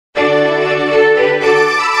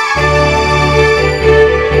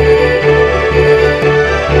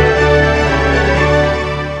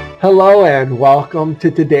Hello and welcome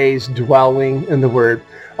to today's Dwelling in the Word.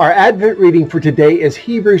 Our Advent reading for today is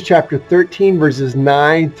Hebrews chapter 13 verses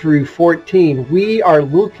 9 through 14. We are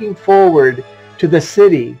looking forward to the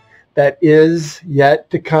city that is yet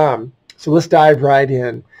to come. So let's dive right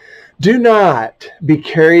in. Do not be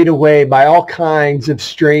carried away by all kinds of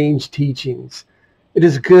strange teachings. It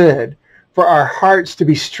is good for our hearts to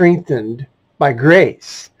be strengthened by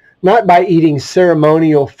grace, not by eating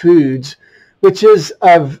ceremonial foods, which is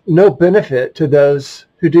of no benefit to those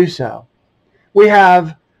who do so. We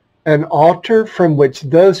have an altar from which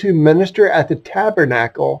those who minister at the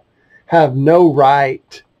tabernacle have no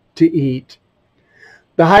right to eat.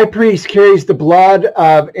 The high priest carries the blood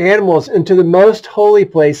of animals into the most holy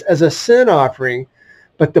place as a sin offering,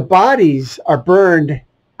 but the bodies are burned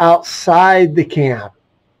outside the camp.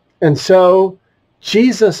 And so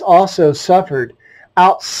Jesus also suffered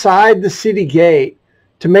outside the city gate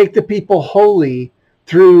to make the people holy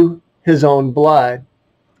through his own blood.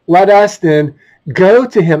 Let us then go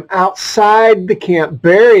to him outside the camp,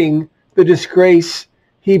 bearing the disgrace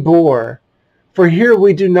he bore. For here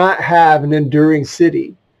we do not have an enduring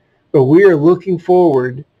city, but we are looking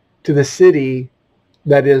forward to the city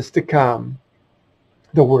that is to come,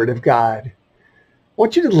 the Word of God. I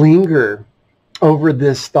want you to linger over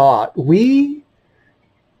this thought. We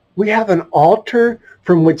have an altar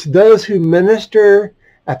from which those who minister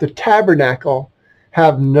at the tabernacle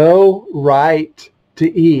have no right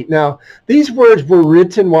to eat. Now, these words were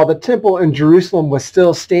written while the temple in Jerusalem was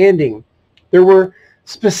still standing. There were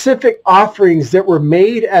specific offerings that were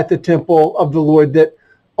made at the temple of the Lord that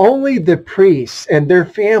only the priests and their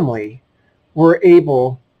family were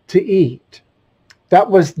able to eat. That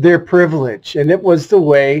was their privilege, and it was the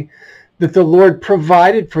way that the Lord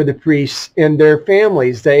provided for the priests and their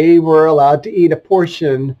families. They were allowed to eat a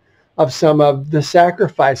portion of some of the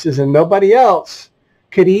sacrifices, and nobody else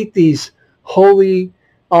could eat these holy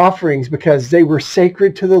offerings because they were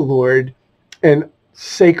sacred to the Lord and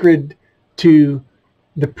sacred to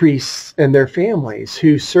the priests and their families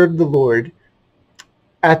who served the Lord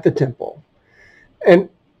at the temple. And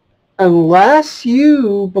unless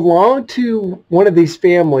you belong to one of these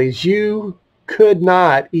families, you could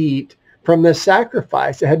not eat from the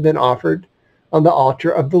sacrifice that had been offered on the altar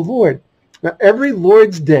of the Lord. Now, every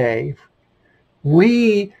Lord's Day,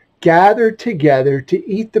 we gather together to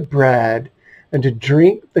eat the bread and to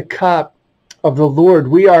drink the cup of the Lord.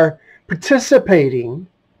 We are participating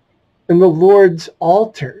in the Lord's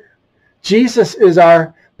altar. Jesus is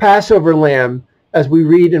our Passover lamb, as we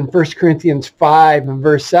read in 1 Corinthians 5 and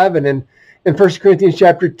verse 7. And in 1 Corinthians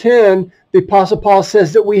chapter 10, the Apostle Paul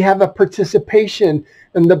says that we have a participation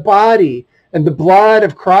in the body and the blood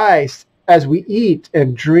of Christ as we eat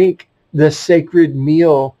and drink this sacred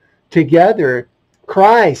meal together.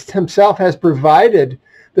 Christ himself has provided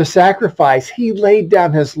the sacrifice. He laid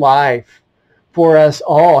down his life for us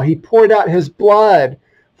all. He poured out his blood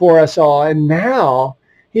for us all. And now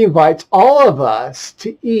he invites all of us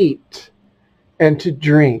to eat and to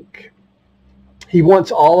drink. He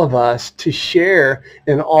wants all of us to share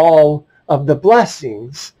in all of the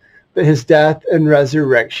blessings that his death and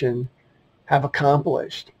resurrection have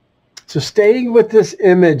accomplished. So staying with this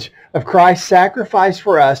image of Christ's sacrifice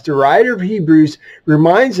for us, the writer of Hebrews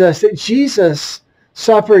reminds us that Jesus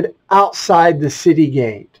suffered outside the city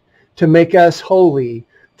gate to make us holy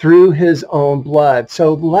through his own blood.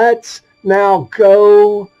 So let's now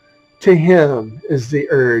go to him, is the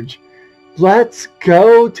urge. Let's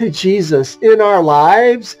go to Jesus in our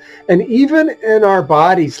lives and even in our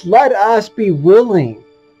bodies. Let us be willing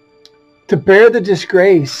to bear the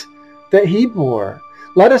disgrace that he bore.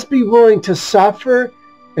 Let us be willing to suffer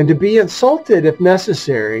and to be insulted if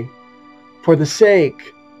necessary for the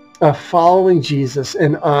sake of following Jesus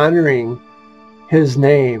and honoring his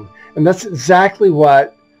name. And that's exactly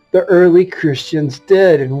what the early Christians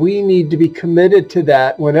did. And we need to be committed to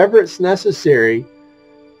that whenever it's necessary,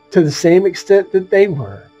 to the same extent that they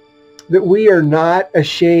were. That we are not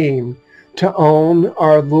ashamed to own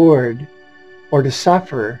our Lord or to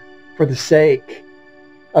suffer for the sake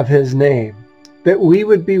of his name. That we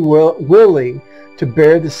would be willing to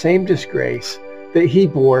bear the same disgrace that he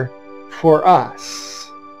bore for us.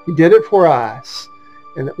 He did it for us,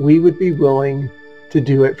 and that we would be willing to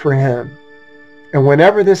do it for him. And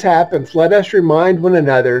whenever this happens, let us remind one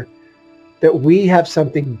another that we have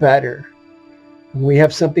something better. We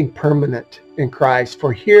have something permanent in Christ.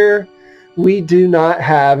 For here we do not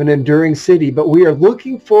have an enduring city, but we are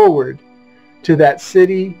looking forward to that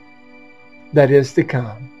city that is to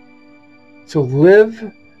come. So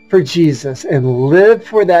live for Jesus and live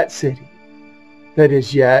for that city that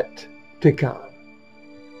is yet to come.